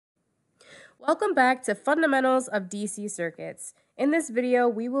Welcome back to Fundamentals of DC Circuits. In this video,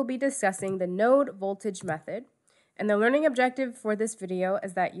 we will be discussing the node voltage method, and the learning objective for this video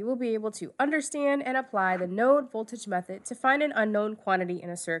is that you will be able to understand and apply the node voltage method to find an unknown quantity in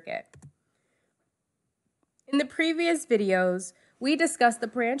a circuit. In the previous videos, we discussed the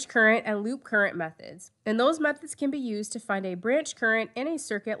branch current and loop current methods, and those methods can be used to find a branch current in a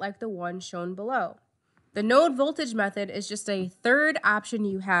circuit like the one shown below. The node voltage method is just a third option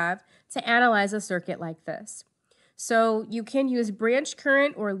you have to analyze a circuit like this. So you can use branch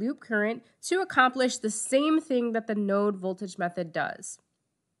current or loop current to accomplish the same thing that the node voltage method does.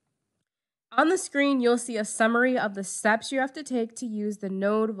 On the screen, you'll see a summary of the steps you have to take to use the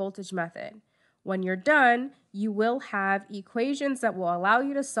node voltage method. When you're done, you will have equations that will allow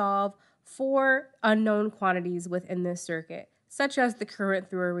you to solve for unknown quantities within this circuit, such as the current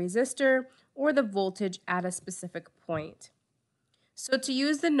through a resistor or the voltage at a specific point. So to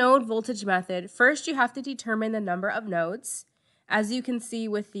use the node voltage method, first you have to determine the number of nodes. As you can see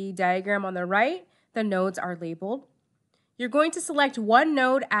with the diagram on the right, the nodes are labeled. You're going to select one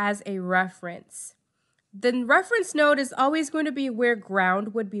node as a reference. The reference node is always going to be where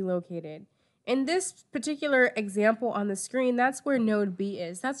ground would be located. In this particular example on the screen, that's where node B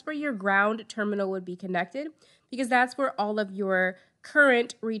is. That's where your ground terminal would be connected, because that's where all of your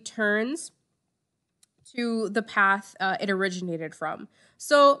current returns to the path it originated from.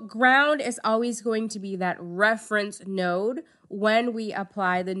 So ground is always going to be that reference node when we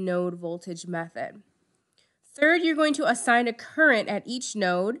apply the node voltage method. Third, you're going to assign a current at each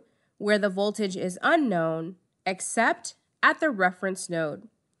node where the voltage is unknown, except at the reference node.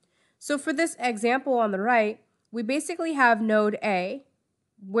 So for this example on the right, we basically have node A,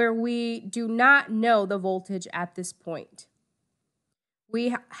 where we do not know the voltage at this point.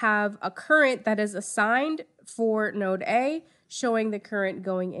 We have a current that is assigned for node A, showing the current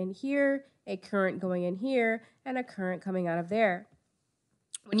going in here, a current going in here, and a current coming out of there.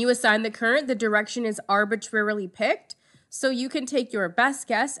 When you assign the current, the direction is arbitrarily picked, so you can take your best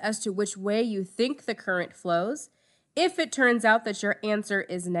guess as to which way you think the current flows. If it turns out that your answer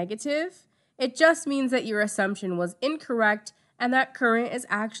is negative, it just means that your assumption was incorrect and that current is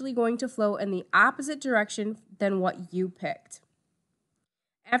actually going to flow in the opposite direction than what you picked.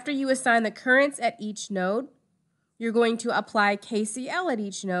 After you assign the currents at each node, you're going to apply KCL at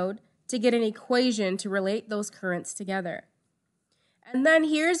each node to get an equation to relate those currents together. And then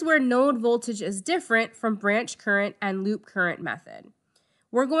here's where node voltage is different from branch current and loop current method.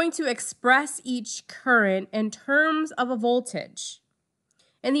 We're going to express each current in terms of a voltage.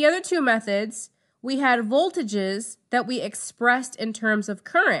 In the other two methods, we had voltages that we expressed in terms of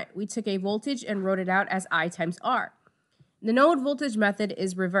current. We took a voltage and wrote it out as I times R. The node voltage method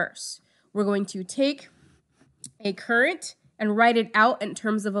is reverse. We're going to take a current and write it out in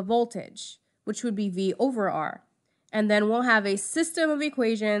terms of a voltage, which would be V over R. And then we'll have a system of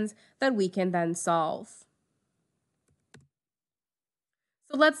equations that we can then solve.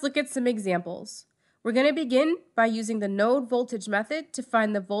 So let's look at some examples. We're going to begin by using the node voltage method to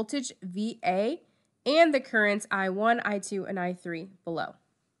find the voltage VA and the currents I1, I2, and I3 below.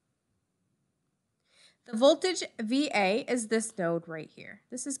 The voltage VA is this node right here.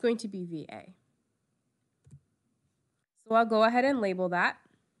 This is going to be VA. So I'll go ahead and label that.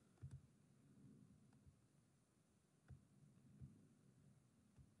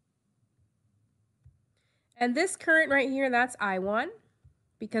 And this current right here, that's I1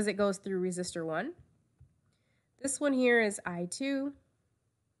 because it goes through resistor 1. This one here is I2.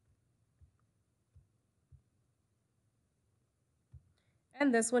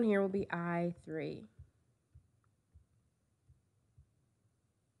 And this one here will be I3.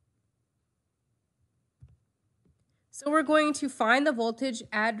 So we're going to find the voltage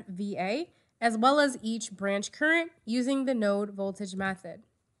at VA as well as each branch current using the node voltage method.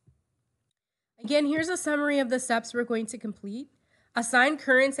 Again, here's a summary of the steps we're going to complete. Assign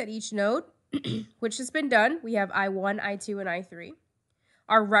currents at each node, which has been done. We have I1, I2, and I3.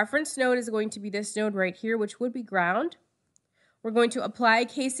 Our reference node is going to be this node right here, which would be ground. We're going to apply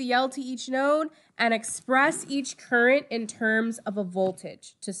KCL to each node and express each current in terms of a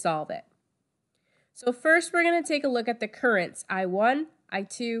voltage to solve it. So first, we're going to take a look at the currents, I1,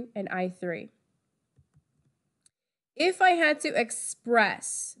 I2, and I3. If I had to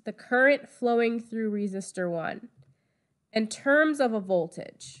express the current flowing through resistor 1 in terms of a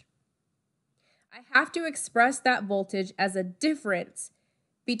voltage, I have to express that voltage as a difference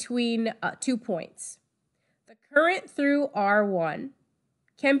between 2 points. The current through R1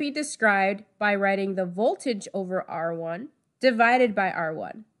 can be described by writing the voltage over R1 divided by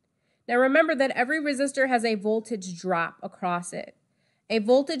R1. Now remember that every resistor has a voltage drop across it. A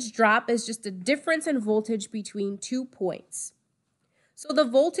voltage drop is just a difference in voltage between 2 points. So the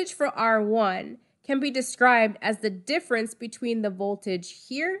voltage for R1 can be described as the difference between the voltage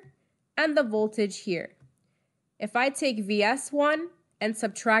here and the voltage here. If I take VS1 and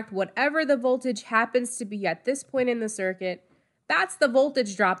subtract whatever the voltage happens to be at this point in the circuit, that's the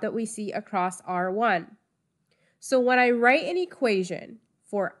voltage drop that we see across R1. So when I write an equation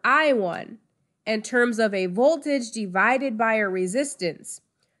for I1 in terms of a voltage divided by a resistance,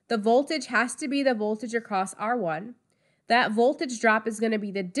 the voltage has to be the voltage across R1. That voltage drop is going to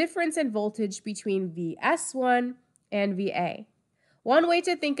be the difference in voltage between VS1 and VA. One way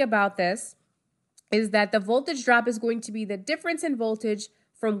to think about this is that the voltage drop is going to be the difference in voltage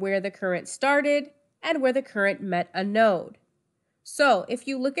from where the current started and where the current met a node. So if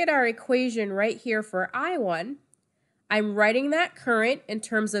you look at our equation right here for I1, I'm writing that current in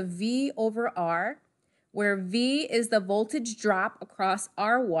terms of V over R, where V is the voltage drop across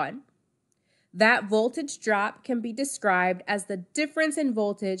R1. That voltage drop can be described as the difference in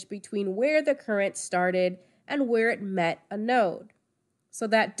voltage between where the current started and where it met a node. So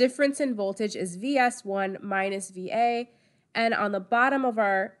that difference in voltage is VS1 minus VA, and on the bottom of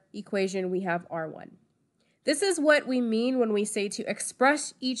our equation we have R1. This is what we mean when we say to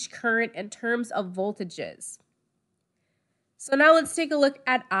express each current in terms of voltages. So now let's take a look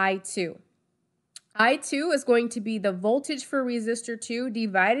at I2. I2 is going to be the voltage for resistor 2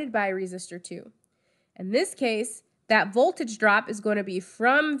 divided by resistor 2. In this case, that voltage drop is going to be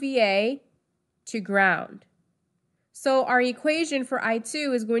from VA to ground. So our equation for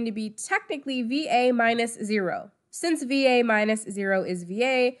I2 is going to be technically VA minus 0. Since VA minus 0 is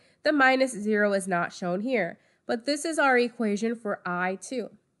VA, the minus 0 is not shown here. But this is our equation for I2.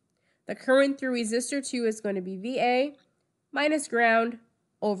 The current through resistor 2 is going to be VA minus ground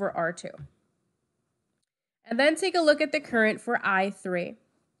over R2. And then take a look at the current for I3.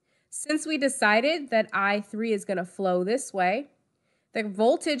 Since we decided that I3 is going to flow this way, the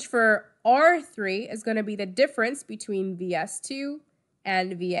voltage for R3 is going to be the difference between VS2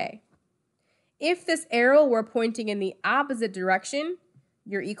 and VA. If this arrow were pointing in the opposite direction,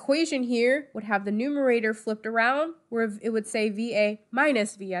 your equation here would have the numerator flipped around where it would say VA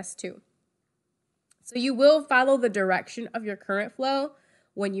minus VS2. So you will follow the direction of your current flow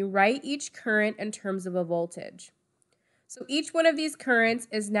when you write each current in terms of a voltage. So each one of these currents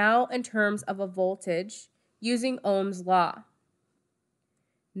is now in terms of a voltage using Ohm's law.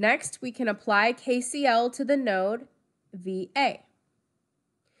 Next, we can apply KCL to the node VA.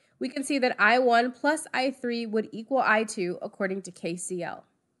 We can see that I1 plus I3 would equal I2 according to KCL.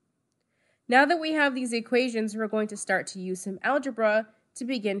 Now that we have these equations, we're going to start to use some algebra to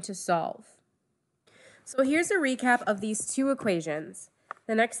begin to solve. So here's a recap of these two equations.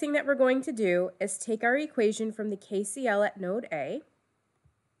 The next thing that we're going to do is take our equation from the KCL at node A,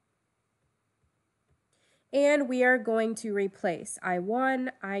 and we are going to replace I1,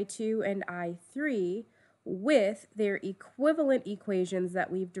 I2, and I3 with their equivalent equations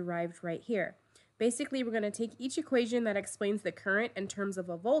that we've derived right here. Basically, we're going to take each equation that explains the current in terms of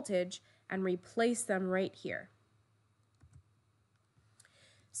a voltage and replace them right here.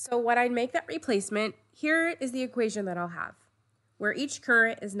 So when I make that replacement, here is the equation that I'll have, where each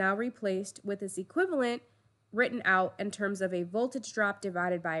current is now replaced with its equivalent written out in terms of a voltage drop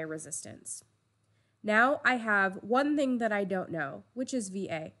divided by a resistance. Now I have one thing that I don't know, which is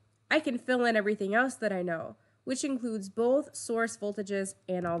VA. I can fill in everything else that I know, which includes both source voltages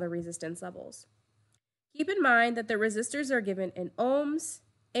and all the resistance levels. Keep in mind that the resistors are given in ohms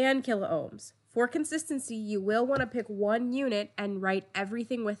and kiloohms. For consistency, you will want to pick one unit and write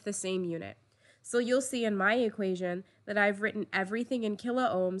everything with the same unit. So you'll see in my equation that I've written everything in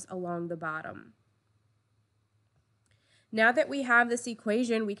kiloohms along the bottom. Now that we have this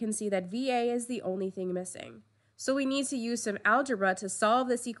equation, we can see that VA is the only thing missing. So we need to use some algebra to solve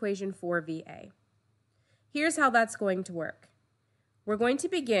this equation for VA. Here's how that's going to work. We're going to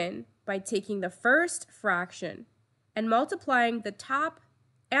begin by taking the first fraction and multiplying the top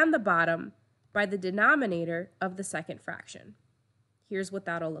and the bottom by the denominator of the second fraction. Here's what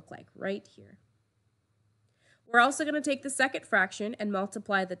that'll look like right here. We're also going to take the second fraction and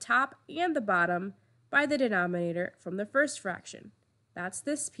multiply the top and the bottom by the denominator from the first fraction. That's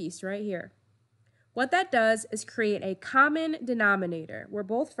this piece right here. What that does is create a common denominator where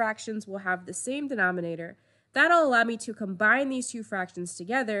both fractions will have the same denominator. That'll allow me to combine these two fractions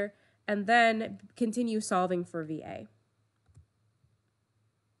together and then continue solving for VA.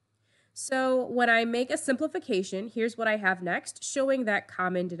 So when I make a simplification, here's what I have next, showing that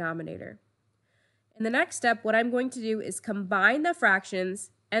common denominator. In the next step, what I'm going to do is combine the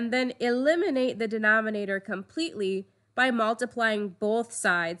fractions and then eliminate the denominator completely by multiplying both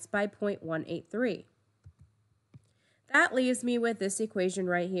sides by 0.183. That leaves me with this equation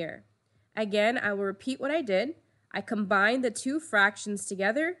right here. Again, I will repeat what I did. I combined the two fractions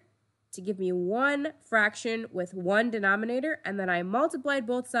together to give me one fraction with one denominator, and then I multiplied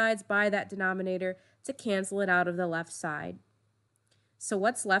both sides by that denominator to cancel it out of the left side. So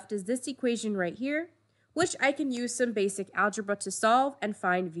what's left is this equation right here, which I can use some basic algebra to solve and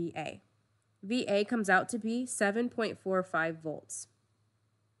find VA. VA comes out to be 7.45 volts.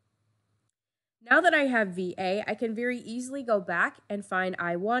 Now that I have VA, I can very easily go back and find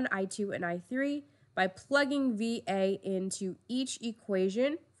I1, I2, and I3 by plugging VA into each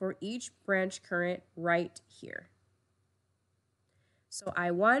equation for each branch current right here. So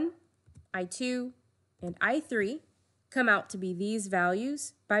I1, I2, and I3 come out to be these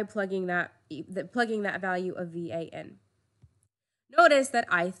values by plugging that value of VA in. Notice that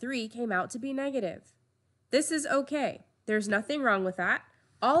I3 came out to be negative. This is okay. There's nothing wrong with that.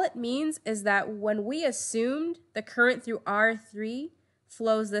 All it means is that when we assumed the current through R3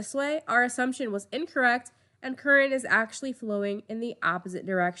 flows this way, our assumption was incorrect and current is actually flowing in the opposite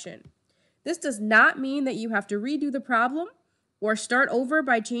direction. This does not mean that you have to redo the problem or start over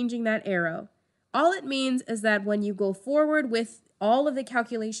by changing that arrow. All it means is that when you go forward with all of the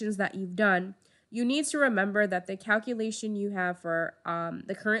calculations that you've done, you need to remember that the calculation you have for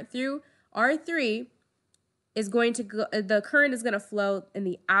the current through R3 is going to go, the current is going to flow in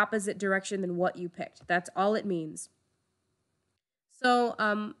the opposite direction than what you picked. That's all it means.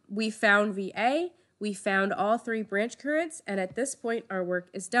 So we found VA, we found all three branch currents, and at this point our work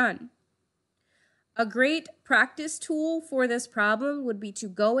is done. A great practice tool for this problem would be to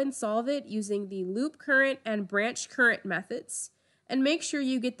go and solve it using the loop current and branch current methods, and make sure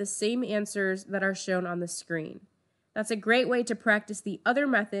you get the same answers that are shown on the screen. That's a great way to practice the other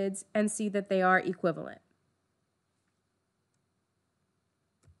methods and see that they are equivalent.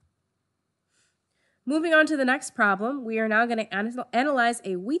 Moving on to the next problem, we are now going to analyze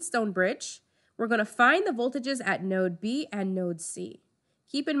a Wheatstone bridge. We're going to find the voltages at node B and node C.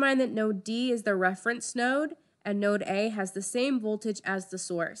 Keep in mind that node D is the reference node and node A has the same voltage as the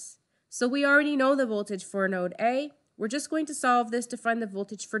source. So we already know the voltage for node A. We're just going to solve this to find the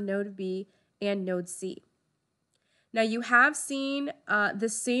voltage for node B and node C. Now you have seen the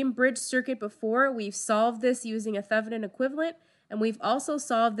same bridge circuit before. We've solved this using a Thevenin equivalent, and we've also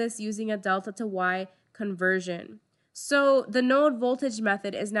solved this using a delta to Y conversion. So the node voltage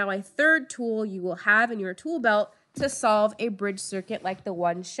method is now a third tool you will have in your tool belt to solve a bridge circuit like the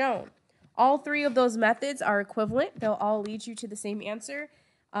one shown. All three of those methods are equivalent. They'll all lead you to the same answer.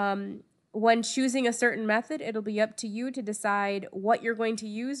 When choosing a certain method, it'll be up to you to decide what you're going to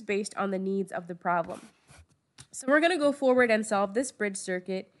use based on the needs of the problem. So we're going to go forward and solve this bridge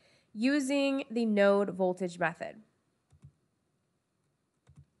circuit using the node voltage method.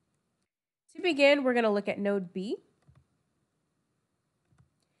 To begin, we're going to look at node B.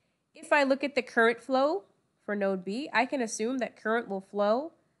 If I look at the current flow for node B, I can assume that current will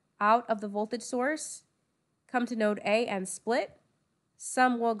flow out of the voltage source, come to node A and split.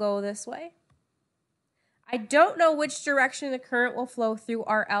 Some will go this way. I don't know which direction the current will flow through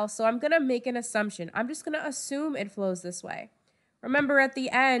RL, so I'm going to make an assumption. I'm just going to assume it flows this way. Remember, at the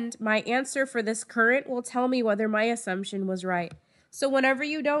end, my answer for this current will tell me whether my assumption was right. So whenever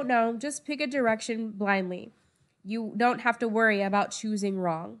you don't know, just pick a direction blindly. You don't have to worry about choosing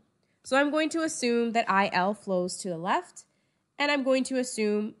wrong. So I'm going to assume that IL flows to the left, and I'm going to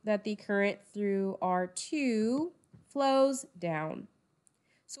assume that the current through R2 flows down.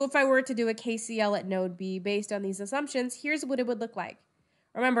 So if I were to do a KCL at node B based on these assumptions, here's what it would look like.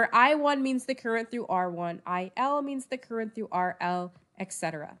 Remember, I1 means the current through R1, IL means the current through RL,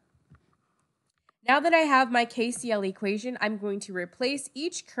 etc. Now that I have my KCL equation, I'm going to replace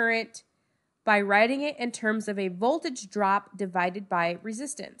each current by writing it in terms of a voltage drop divided by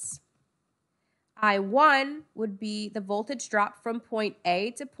resistance. I1 would be the voltage drop from point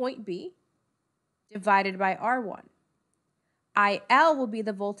A to point B divided by R1. IL will be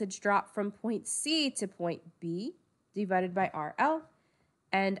the voltage drop from point C to point B divided by RL.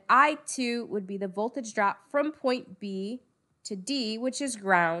 And I2 would be the voltage drop from point B to D, which is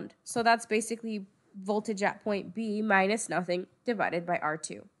ground. So that's basically voltage at point B minus nothing divided by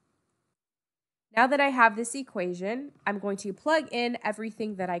R2. Now that I have this equation, I'm going to plug in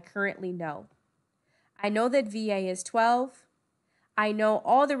everything that I currently know. I know that VA is 12. I know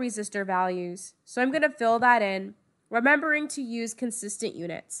all the resistor values, so I'm going to fill that in, remembering to use consistent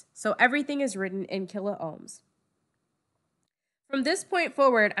units. So everything is written in kiloohms. From this point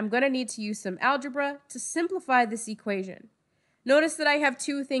forward, I'm going to need to use some algebra to simplify this equation. Notice that I have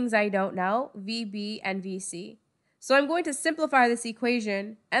two things I don't know, VB and VC. So I'm going to simplify this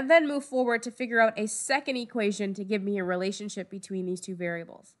equation and then move forward to figure out a second equation to give me a relationship between these two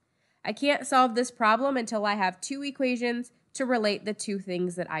variables. I can't solve this problem until I have two equations to relate the two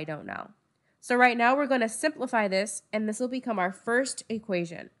things that I don't know. So right now we're going to simplify this, and this will become our first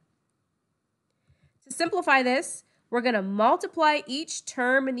equation. To simplify this, we're going to multiply each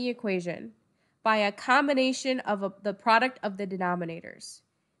term in the equation by a combination of the product of the denominators.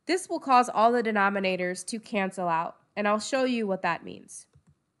 This will cause all the denominators to cancel out, and I'll show you what that means.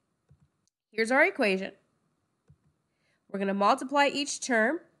 Here's our equation. We're going to multiply each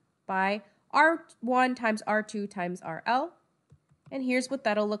term by R1 times R2 times RL, and here's what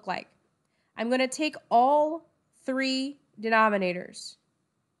that'll look like. I'm going to take all three denominators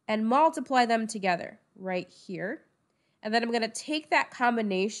and multiply them together right here, and then I'm going to take that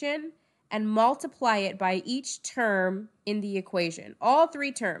combination and multiply it by each term in the equation. All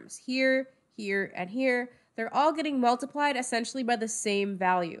three terms, here, here, and here, they're all getting multiplied essentially by the same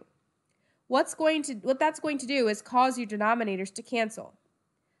value. What that's going to do is cause your denominators to cancel.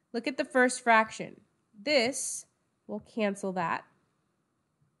 Look at the first fraction. This will cancel that.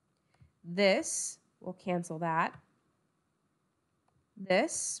 This will cancel that.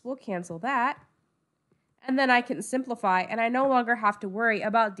 This will cancel that. And then I can simplify, and I no longer have to worry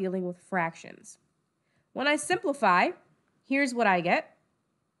about dealing with fractions. When I simplify, here's what I get.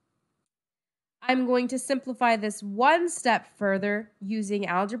 I'm going to simplify this one step further using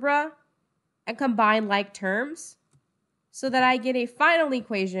algebra and combine like terms so that I get a final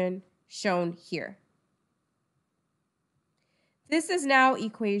equation shown here. This is now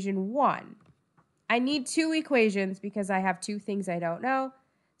equation 1. I need two equations because I have two things I don't know.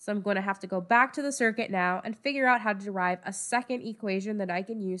 So I'm going to have to go back to the circuit now and figure out how to derive a second equation that I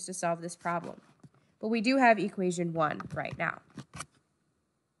can use to solve this problem. But we do have equation 1 right now.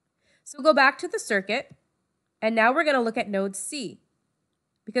 So go back to the circuit, and now we're going to look at node C.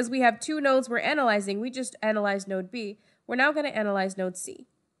 Because we have two nodes we're analyzing, we just analyzed node B. We're now going to analyze node C.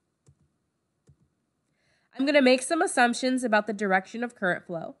 I'm going to make some assumptions about the direction of current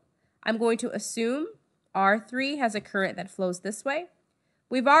flow. I'm going to assume R3 has a current that flows this way.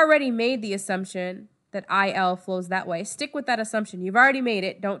 We've already made the assumption that IL flows that way. Stick with that assumption. You've already made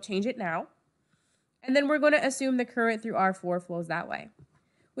it. Don't change it now. And then we're going to assume the current through R4 flows that way,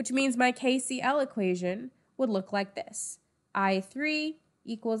 which means my KCL equation would look like this. I3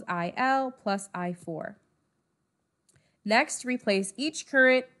 equals IL plus I4. Next, replace each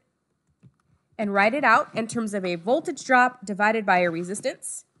current and write it out in terms of a voltage drop divided by a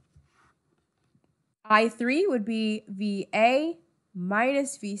resistance. I3 would be VA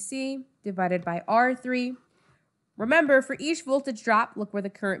minus VC divided by R3. Remember, for each voltage drop, look where the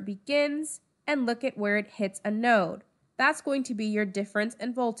current begins and look at where it hits a node. That's going to be your difference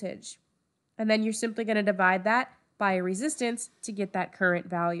in voltage. And then you're simply going to divide that by a resistance to get that current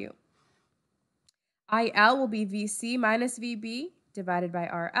value. IL will be VC minus VB divided by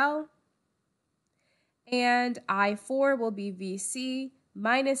RL. And I4 will be VC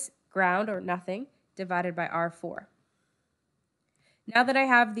minus ground or nothing divided by R4. Now that I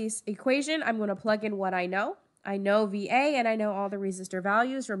have this equation, I'm going to plug in what I know. I know VA and I know all the resistor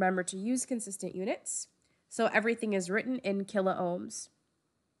values. Remember to use consistent units. So everything is written in kiloohms.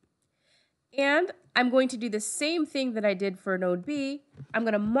 And I'm going to do the same thing that I did for node B. I'm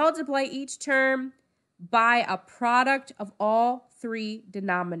going to multiply each term by a product of all three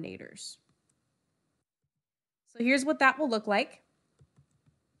denominators. So here's what that will look like.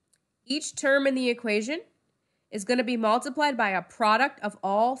 Each term in the equation is going to be multiplied by a product of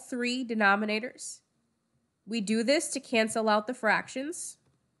all three denominators. We do this to cancel out the fractions.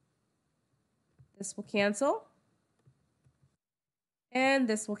 This will cancel. And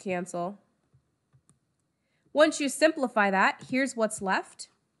this will cancel. Once you simplify that, here's what's left.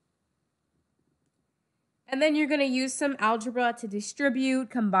 And then you're going to use some algebra to distribute,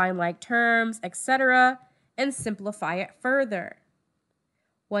 combine like terms, etc., and simplify it further.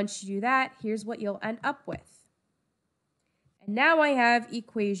 Once you do that, here's what you'll end up with. And now I have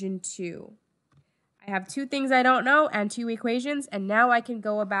equation 2. I have two things I don't know and two equations, and now I can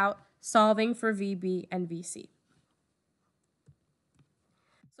go about solving for VB and VC.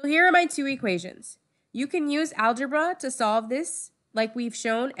 So here are my two equations. You can use algebra to solve this like we've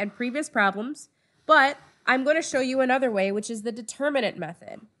shown in previous problems, but I'm going to show you another way, which is the determinant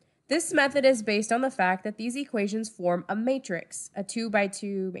method. This method is based on the fact that these equations form a matrix, a 2 by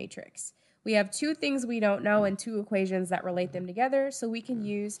 2 matrix. We have two things we don't know and two equations that relate them together, so we can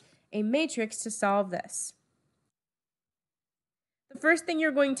use a matrix to solve this. The first thing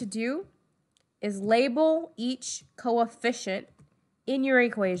you're going to do is label each coefficient in your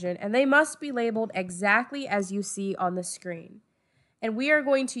equation, and they must be labeled exactly as you see on the screen. And we are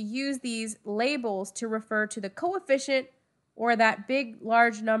going to use these labels to refer to the coefficient or that big,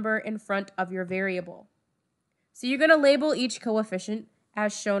 large number in front of your variable. So you're going to label each coefficient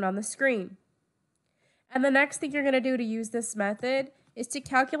as shown on the screen. And the next thing you're going to do to use this method is to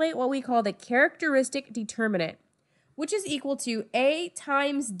calculate what we call the characteristic determinant, which is equal to A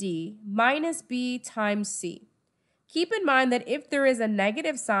times D minus B times C. Keep in mind that if there is a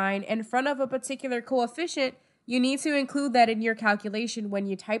negative sign in front of a particular coefficient, you need to include that in your calculation when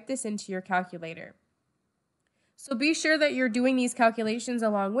you type this into your calculator. So be sure that you're doing these calculations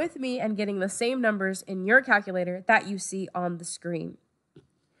along with me and getting the same numbers in your calculator that you see on the screen.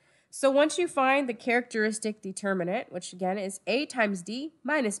 So once you find the characteristic determinant, which again is A times D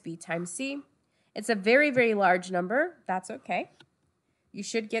minus B times C, it's a very, very large number. That's okay. You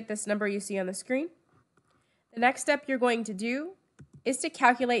should get this number you see on the screen. The next step you're going to do is to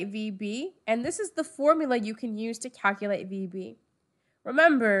calculate VB, and this is the formula you can use to calculate VB.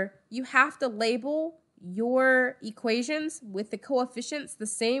 Remember, you have to label your equations with the coefficients the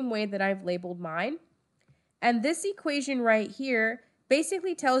same way that I've labeled mine. And this equation right here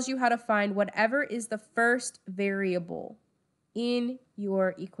basically tells you how to find whatever is the first variable in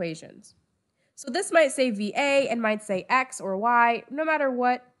your equations. So this might say VA and might say X or Y, no matter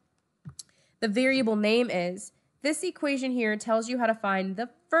what the variable name is. This equation here tells you how to find the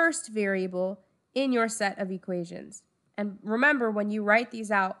first variable in your set of equations. And remember, when you write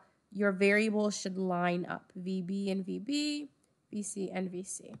these out, your variables should line up, VB and VB, VC and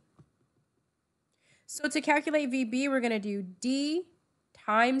VC. So to calculate VB, we're going to do D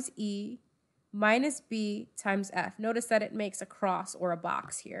times E minus B times F. Notice that it makes a cross or a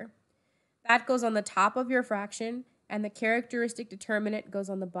box here. That goes on the top of your fraction, and the characteristic determinant goes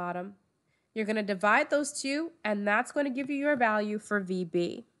on the bottom. You're going to divide those two, and that's going to give you your value for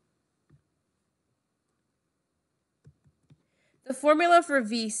VB. The formula for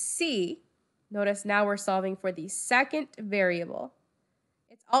VC, notice now we're solving for the second variable.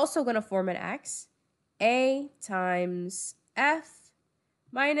 It's also going to form an X, A times F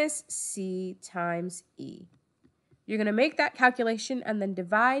minus C times E. You're going to make that calculation and then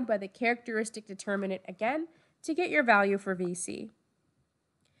divide by the characteristic determinant again to get your value for VC.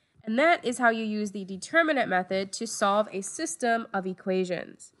 And that is how you use the determinant method to solve a system of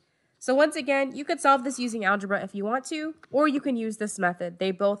equations. So once again, you could solve this using algebra if you want to, or you can use this method.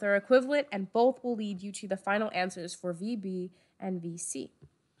 They both are equivalent and both will lead you to the final answers for VB and VC.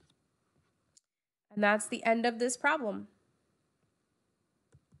 And that's the end of this problem.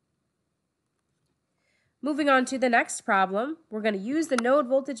 Moving on to the next problem, we're going to use the node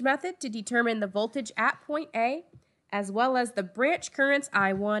voltage method to determine the voltage at point A, as well as the branch currents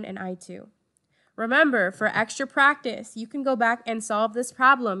I1 and I2. Remember, for extra practice, you can go back and solve this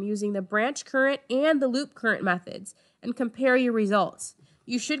problem using the branch current and the loop current methods and compare your results.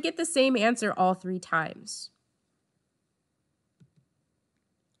 You should get the same answer all 3 times.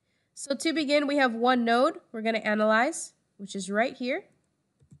 So to begin, we have one node we're going to analyze, which is right here.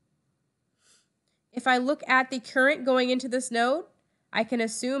 If I look at the current going into this node, I can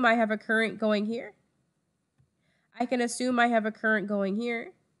assume I have a current going here. I can assume I have a current going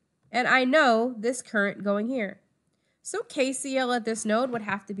here. And I know this current going here. So KCL at this node would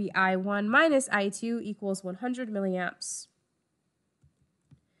have to be I1 minus I2 equals 100 milliamps.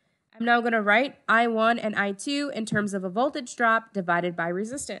 I'm now going to write I1 and I2 in terms of a voltage drop divided by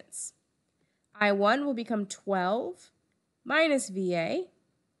resistance. I1 will become 12 minus VA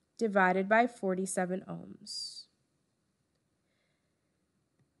divided by 47 ohms.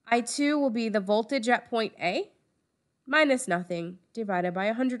 I2 will be the voltage at point A minus nothing divided by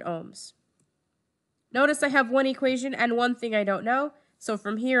 100 ohms. Notice I have one equation and one thing I don't know, so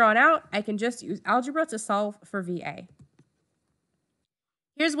from here on out, I can just use algebra to solve for VA.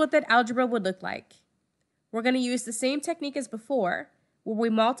 Here's what that algebra would look like. We're going to use the same technique as before, where we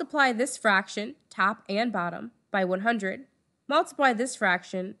multiply this fraction, top and bottom, by 100, multiply this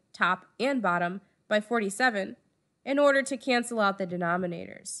fraction, top and bottom, by 47, in order to cancel out the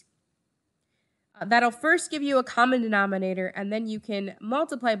denominators. That'll first give you a common denominator, and then you can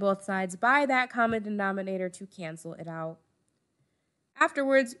multiply both sides by that common denominator to cancel it out.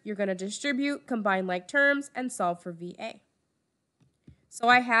 Afterwards, you're going to distribute, combine like terms, and solve for VA. So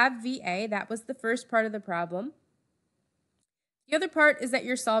I have VA, that was the first part of the problem. The other part is that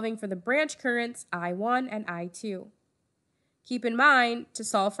you're solving for the branch currents I1 and I2. Keep in mind, to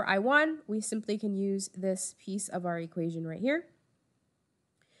solve for I1, we simply can use this piece of our equation right here.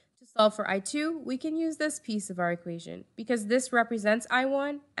 To solve for I2, we can use this piece of our equation because this represents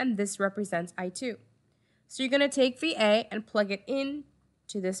I1 and this represents I2. So you're going to take VA and plug it in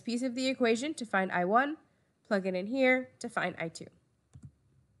to this piece of the equation to find I1, plug it in here to find I2.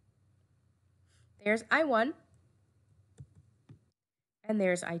 There's I1, and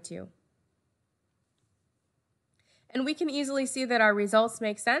there's I2. And we can easily see that our results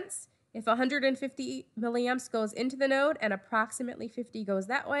make sense. If 150 milliamps goes into the node and approximately 50 goes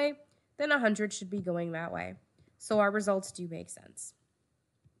that way, then 100 should be going that way. So our results do make sense.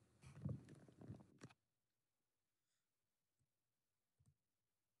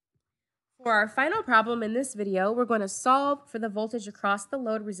 For our final problem in this video, we're going to solve for the voltage across the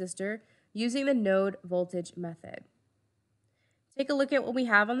load resistor using the node voltage method. Take a look at what we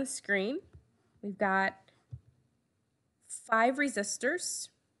have on the screen. We've got 5 resistors.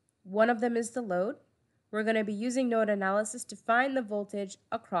 One of them is the load. We're going to be using node analysis to find the voltage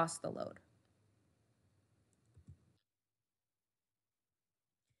across the load.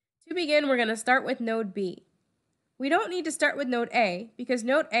 To begin, we're going to start with node B. We don't need to start with node A because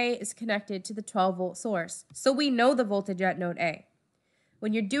node A is connected to the 12-volt source, so we know the voltage at node A.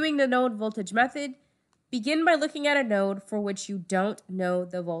 When you're doing the node voltage method, begin by looking at a node for which you don't know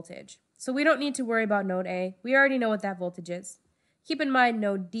the voltage. So we don't need to worry about node A. We already know what that voltage is. Keep in mind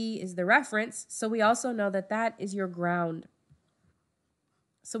node D is the reference, so we also know that that is your ground.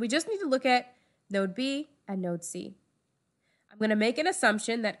 So we just need to look at node B and node C. I'm going to make an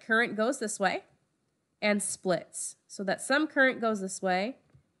assumption that current goes this way and splits, so that some current goes this way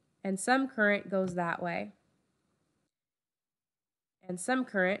and some current goes that way. And some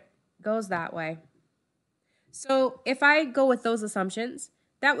current goes that way. So if I go with those assumptions,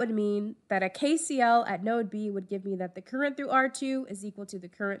 that would mean that a KCL at node B would give me that the current through R2 is equal to the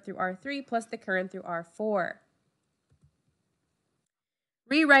current through R3 plus the current through R4.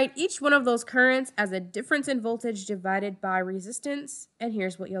 Rewrite each one of those currents as a difference in voltage divided by resistance, and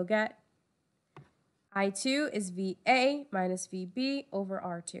here's what you'll get. I2 is VA minus VB over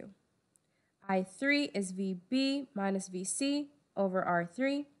R2. I3 is VB minus VC over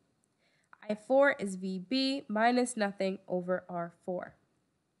R3. I4 is VB minus nothing over R4.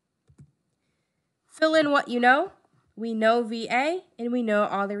 Fill in what you know. We know VA and we know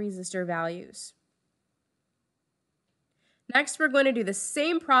all the resistor values. Next, we're going to do the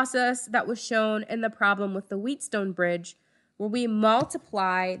same process that was shown in the problem with the Wheatstone bridge, where we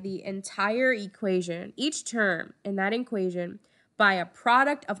multiply the entire equation, each term in that equation, by a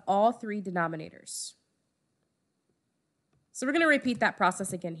product of all 3 denominators. So we're going to repeat that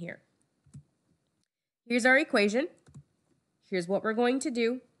process again here. Here's our equation. Here's what we're going to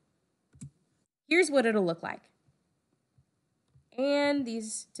do. Here's what it'll look like. And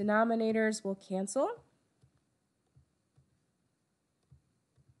these denominators will cancel.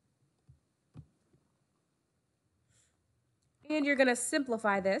 And you're going to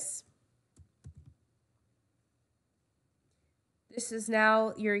simplify this. This is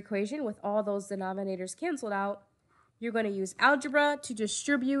now your equation with all those denominators canceled out. You're going to use algebra to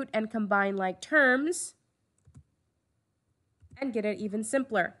distribute and combine like terms and get it even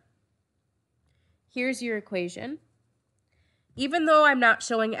simpler. Here's your equation. Even though I'm not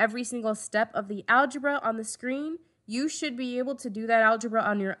showing every single step of the algebra on the screen, you should be able to do that algebra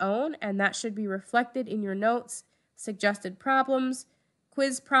on your own, and that should be reflected in your notes, suggested problems,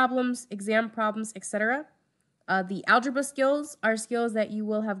 quiz problems, exam problems, etc. The algebra skills are skills that you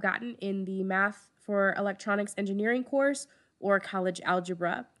will have gotten in the Math for Electronics Engineering course or college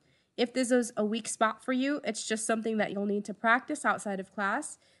algebra. If this is a weak spot for you, it's just something that you'll need to practice outside of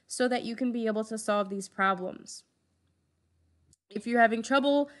class so that you can be able to solve these problems. If you're having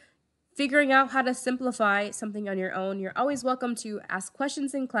trouble figuring out how to simplify something on your own, you're always welcome to ask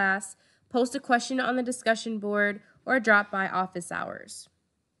questions in class, post a question on the discussion board, or drop by office hours.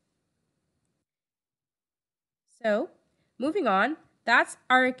 So, moving on, that's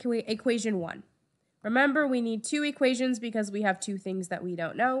our equation 1. Remember, we need 2 equations because we have 2 things that we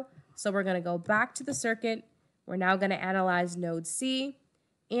don't know. So we're going to go back to the circuit. We're now going to analyze node C,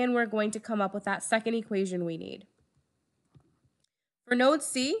 and we're going to come up with that second equation we need. For node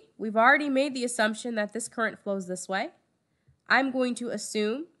C, we've already made the assumption that this current flows this way. I'm going to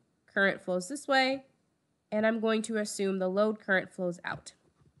assume current flows this way, and I'm going to assume the load current flows out.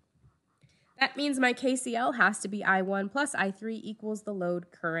 That means my KCL has to be I1 plus I3 equals the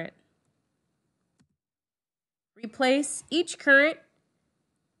load current. Replace each current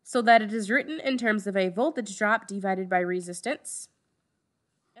so that it is written in terms of a voltage drop divided by resistance,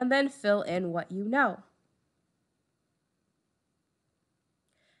 and then fill in what you know.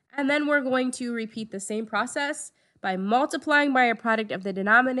 And then we're going to repeat the same process by multiplying by a product of the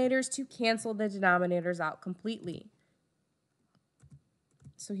denominators to cancel the denominators out completely.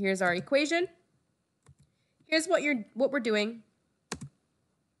 So here's our equation. Here's what we're doing.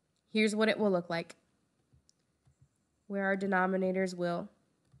 Here's what it will look like, where our denominators will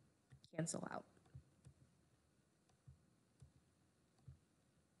cancel out.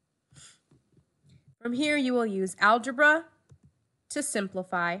 From here, you will use algebra to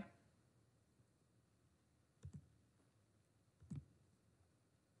simplify.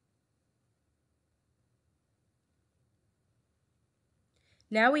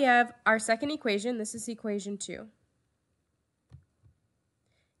 Now we have our second equation. This is equation 2.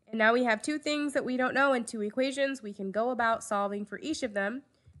 And now we have two things that we don't know and two equations. We can go about solving for each of them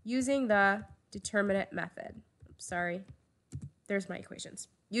using the determinant method. Oops, sorry, there's my equations.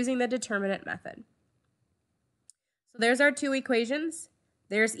 Using the determinant method. So there's our two equations.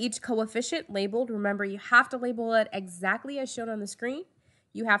 There's each coefficient labeled. Remember, you have to label it exactly as shown on the screen.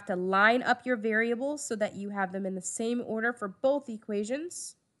 You have to line up your variables so that you have them in the same order for both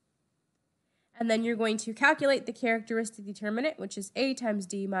equations. And then you're going to calculate the characteristic determinant, which is a times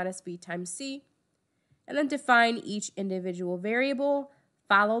d minus b times c, and then define each individual variable.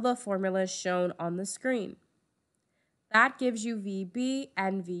 Follow the formulas shown on the screen. That gives you VB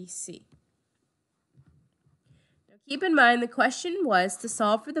and VC. Now keep in mind the question was to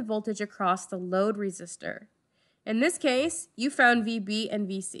solve for the voltage across the load resistor. In this case, you found VB and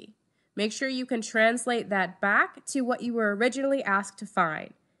VC. Make sure you can translate that back to what you were originally asked to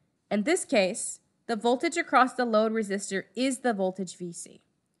find. In this case, the voltage across the load resistor is the voltage VC.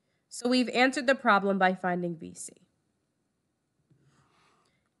 So we've answered the problem by finding VC.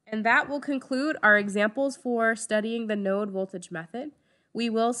 And that will conclude our examples for studying the node voltage method. We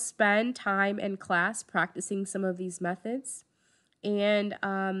will spend time in class practicing some of these methods and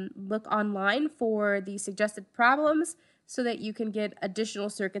look online for the suggested problems so that you can get additional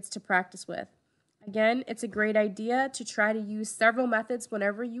circuits to practice with. Again, it's a great idea to try to use several methods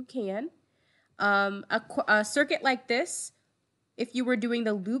whenever you can. A circuit like this, if you were doing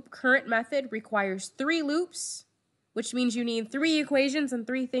the loop current method, requires 3 loops, which means you need 3 equations and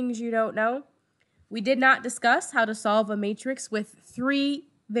 3 things you don't know. We did not discuss how to solve a matrix with 3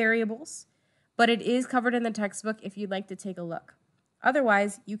 variables, but it is covered in the textbook if you'd like to take a look.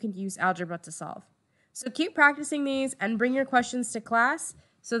 Otherwise, you can use algebra to solve. So keep practicing these and bring your questions to class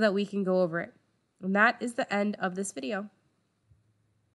so that we can go over it. And that is the end of this video.